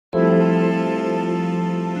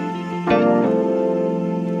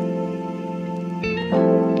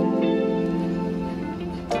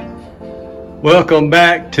Welcome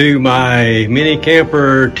back to my mini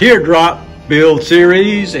camper teardrop build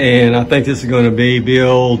series, and I think this is going to be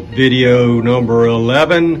build video number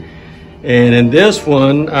 11. And in this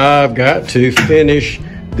one I've got to finish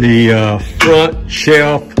the front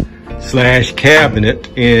shelf slash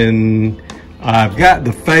cabinet, and I've got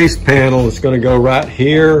the face panel that's going to go right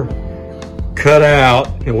here cut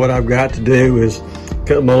out, and what I've got to do is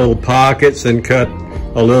cut my little pockets and cut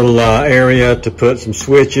a little area to put some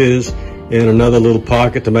switches and another little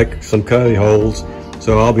pocket to make some cubby holes.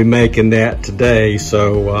 So I'll be making that today.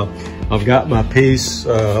 So I've got my piece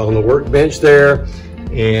on the workbench there,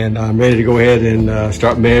 and I'm ready to go ahead and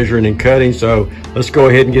start measuring and cutting. So let's go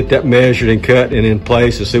ahead and get that measured and cut and in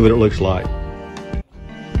place and see what it looks like.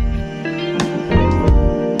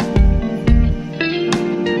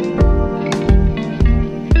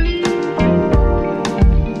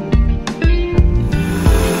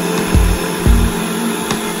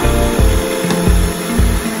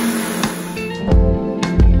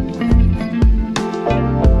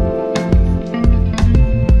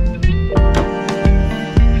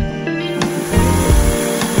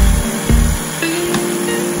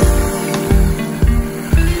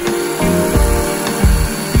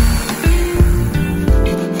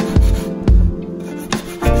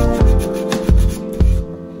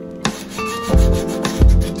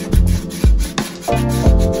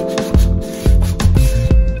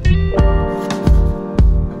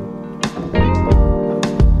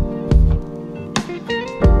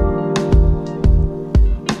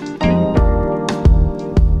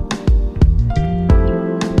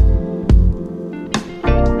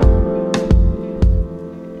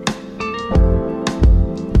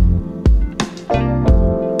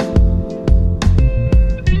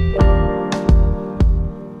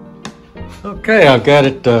 Okay, I've got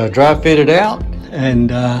it dry fitted out,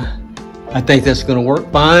 and I think that's going to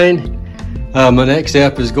work fine. My next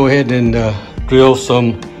step is go ahead and drill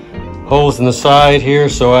some holes in the side here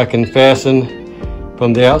so I can fasten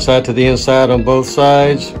from the outside to the inside on both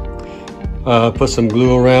sides. Put some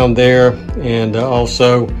glue around there, and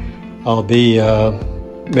also I'll be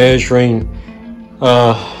measuring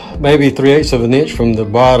maybe 3/8 of an inch from the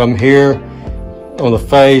bottom here on the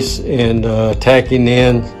face, and tacking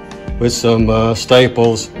in with some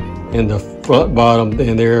staples in the front bottom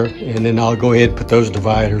in there, and then I'll go ahead and put those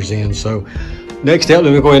dividers in. So next step,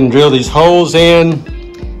 let me go ahead and drill these holes in,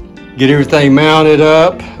 get everything mounted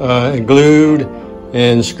up and glued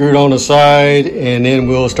and screwed on the side, and then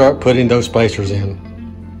we'll start putting those spacers in.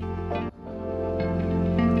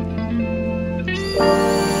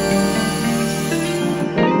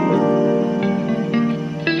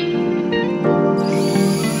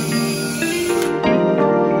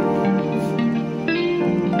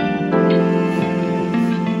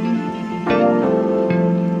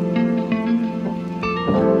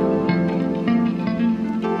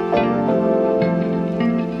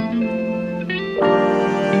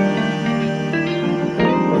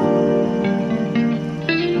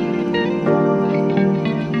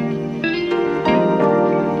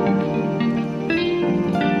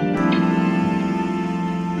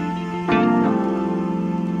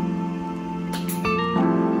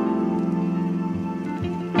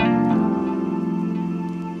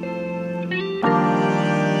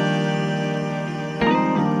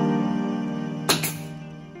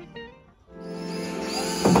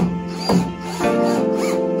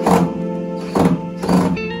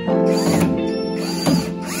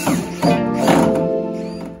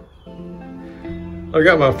 I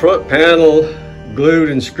got my front panel glued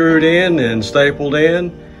and screwed in and stapled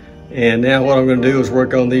in, and now what I'm going to do is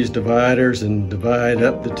work on these dividers and divide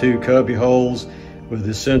up the two cubby holes with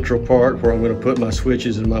the central part where I'm going to put my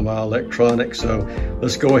switches and my electronics. So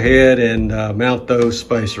let's go ahead and mount those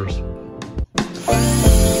spacers.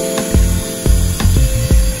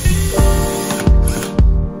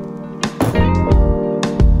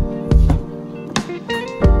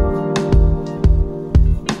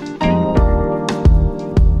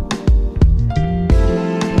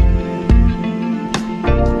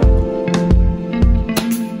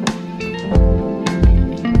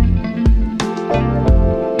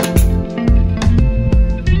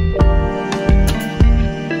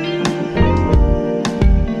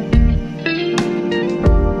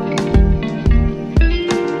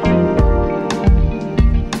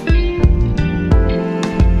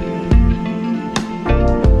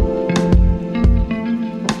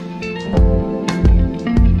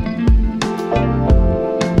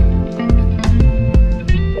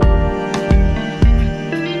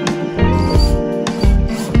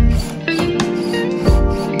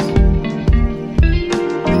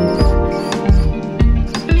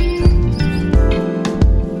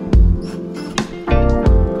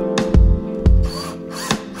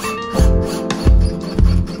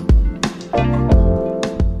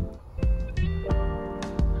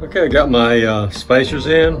 Okay, I got my spacers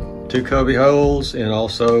in, 2 cubby holes, and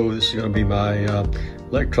also this is going to be my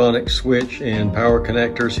electronic switch and power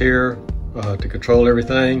connectors here to control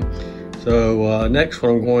everything. So next what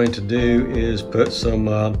I'm going to do is put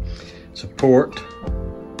some support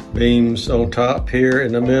beams on top here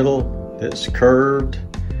in the middle that's curved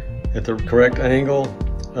at the correct angle,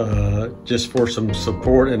 just for some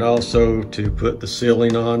support, and also to put the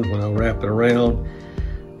ceiling on when I wrap it around.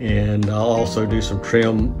 And I'll also do some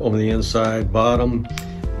trim on the inside bottom,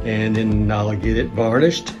 and then I'll get it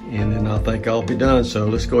varnished, and then I think I'll be done. So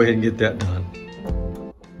let's go ahead and get that done.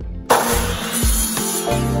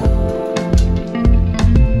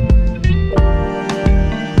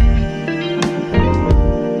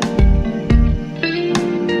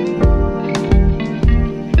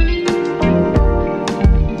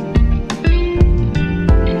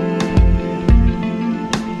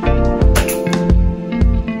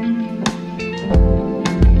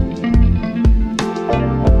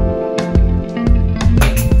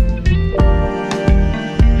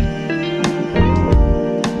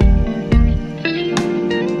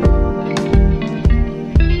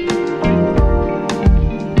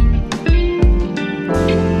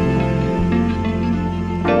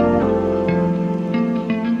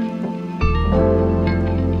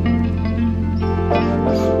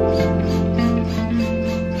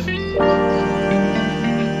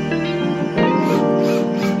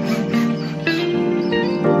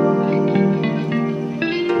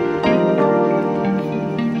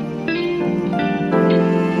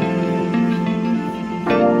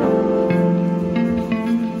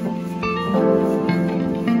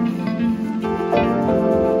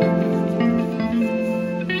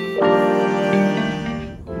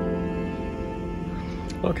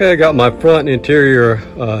 Okay, I got my front interior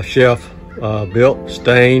shelf built,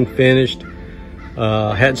 stained, finished.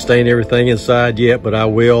 I hadn't stained everything inside yet, but I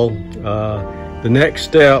will. The next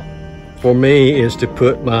step for me is to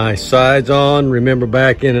put my sides on. Remember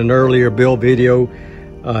back in an earlier build video,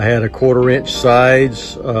 I had a 1/4 inch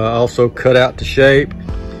sides, also cut out to shape.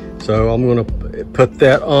 So I'm gonna put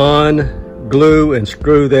that on, glue and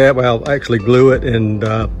screw that. Well, actually glue it and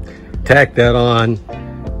tack that on.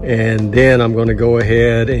 And then I'm going to go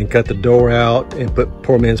ahead and cut the door out and put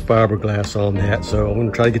poor man's fiberglass on that. So I'm going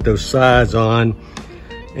to try to get those sides on,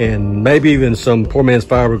 and maybe even some poor man's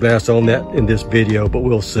fiberglass on that in this video, but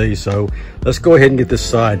we'll see. So let's go ahead and get this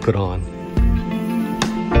side put on.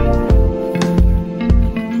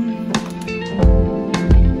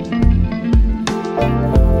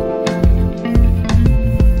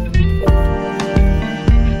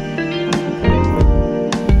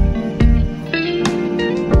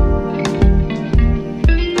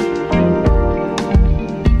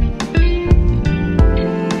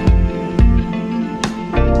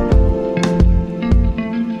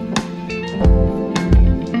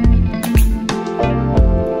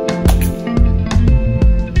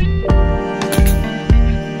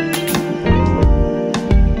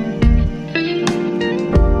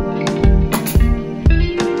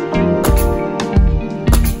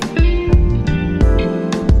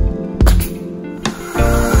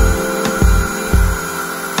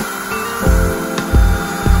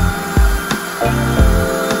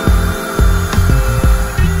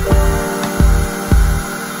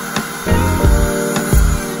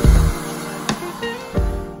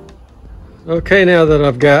 Okay, now that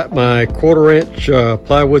I've got my 1/4 inch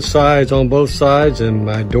plywood sides on both sides and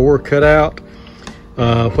my door cut out,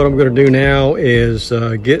 what I'm going to do now is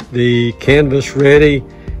get the canvas ready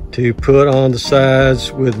to put on the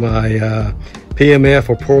sides with my PMF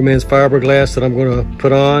or poor man's fiberglass that I'm going to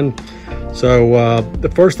put on. So the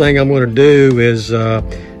first thing I'm going to do is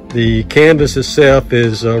the canvas itself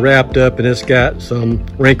is wrapped up and it's got some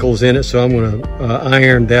wrinkles in it, so I'm going to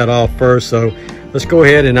iron that off first. So let's go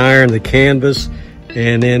ahead and iron the canvas,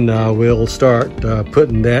 and then we'll start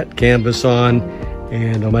putting that canvas on,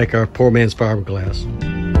 and I'll make our poor man's fiberglass.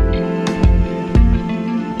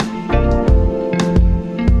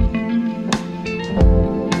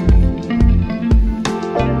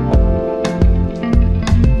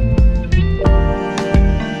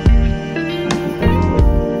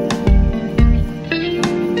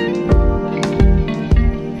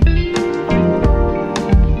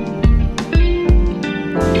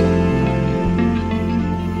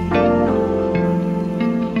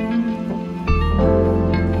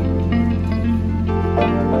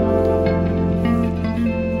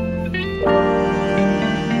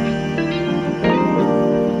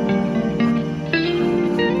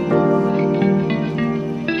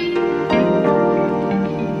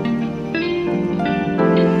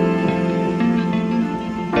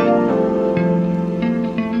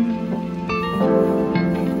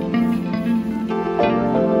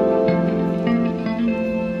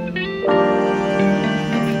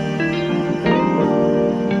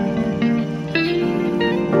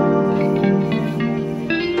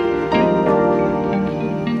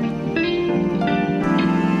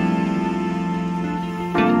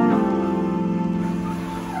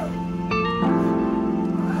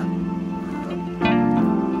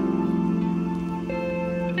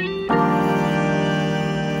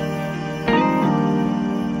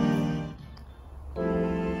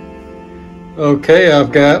 Okay,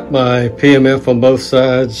 I've got my PMF on both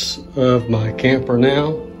sides of my camper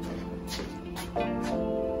now.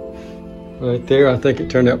 Right there, I think it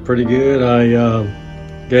turned out pretty good.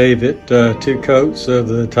 I gave it 2 coats of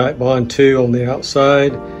the Type Bond 2 on the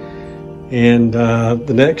outside. And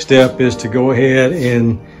the next step is to go ahead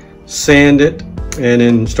and sand it and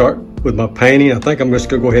then start with my painting. I think I'm just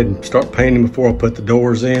gonna go ahead and start painting before I put the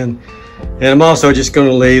doors in. And I'm also just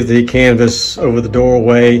gonna leave the canvas over the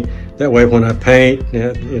doorway. That way when I paint,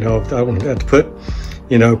 you know, I don't have to put,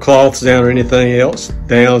 you know, cloths down or anything else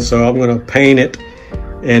down. So I'm gonna paint it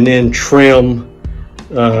and then trim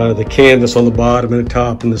the canvas on the bottom and the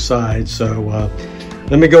top and the side. So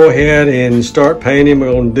let me go ahead and start painting.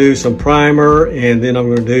 We're gonna do some primer and then I'm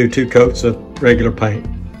gonna do 2 coats of regular paint.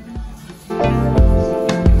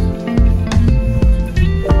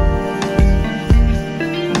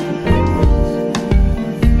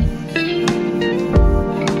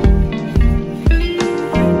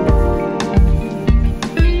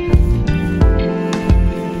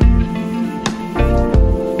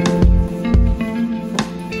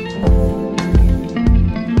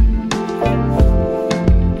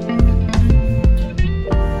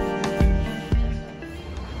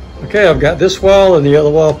 Okay, I've got this wall and the other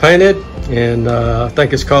wall painted, and I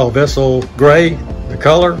think it's called Vessel Gray, the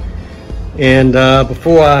color. And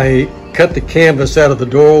before I cut the canvas out of the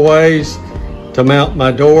doorways to mount my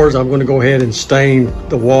doors, I'm going to go ahead and stain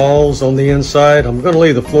the walls on the inside. I'm going to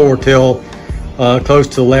leave the floor till close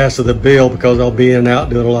to the last of the build because I'll be in and out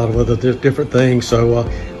doing a lot of other different things. So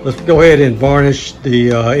let's go ahead and varnish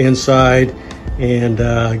the inside and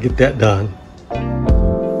get that done.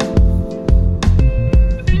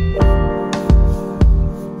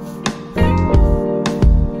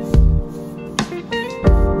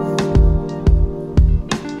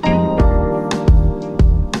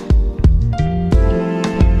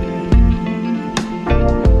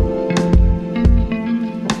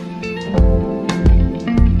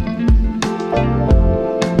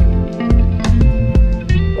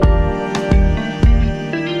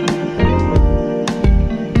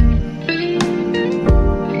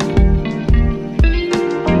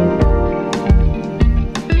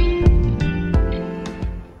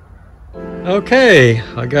 Okay,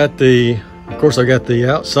 of course I got the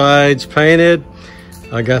outsides painted.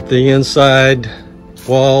 I got the inside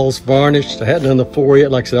walls varnished. I hadn't done the floor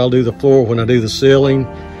yet. Like I said, I'll do the floor when I do the ceiling.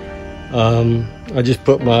 I just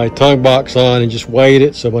put my tongue box on and just weighed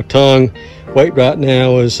it. So my tongue weight right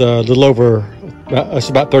now is a little over, it's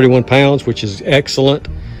about 31 pounds, which is excellent.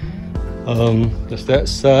 That's that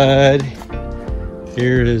side.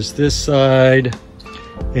 Here is this side.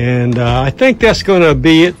 And I think that's going to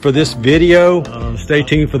be it for this video. Stay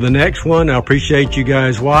tuned for the next one. I appreciate you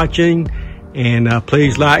guys watching. And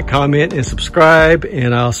please like, comment, and subscribe.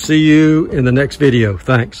 And I'll see you in the next video.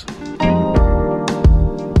 Thanks.